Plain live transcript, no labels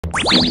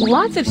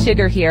Lots of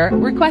sugar here,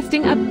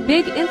 requesting a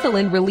big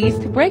insulin release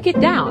to break it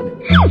down.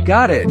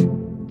 Got it.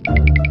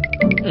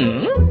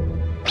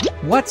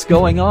 What's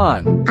going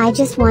on? I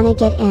just want to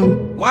get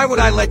in. Why would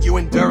I let you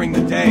in during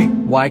the day?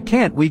 Why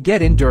can't we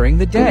get in during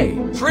the day?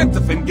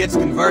 Tryptophan gets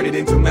converted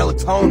into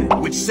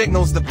melatonin, which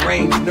signals the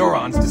brain's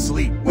neurons to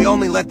sleep. We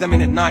only let them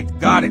in at night.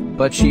 Got it.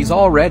 But she's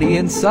already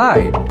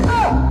inside.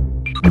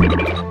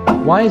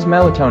 Why is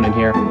melatonin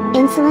here?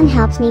 Insulin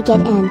helps me get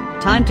in.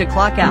 Time to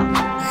clock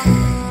out.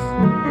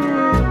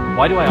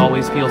 Why do I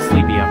always feel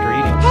sleepy after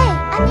eating? Hey,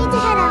 I need to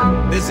head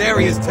out. This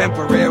area is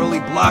temporarily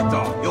blocked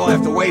off. You'll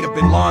have to wait a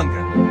bit longer.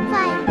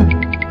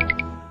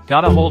 Fine.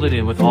 Gotta hold it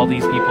in with all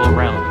these people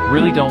around.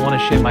 Really don't want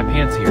to shit my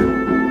pants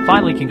here.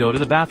 Finally can go to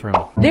the bathroom.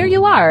 There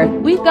you are.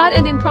 We've got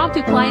an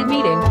impromptu client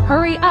meeting.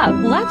 Hurry up,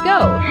 let's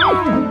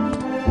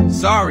go.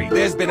 Sorry,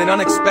 there's been an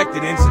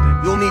unexpected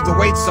incident. You'll need to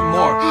wait some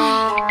more.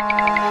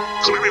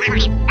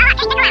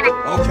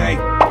 Okay.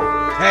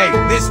 Hey,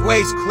 this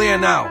way's clear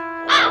now.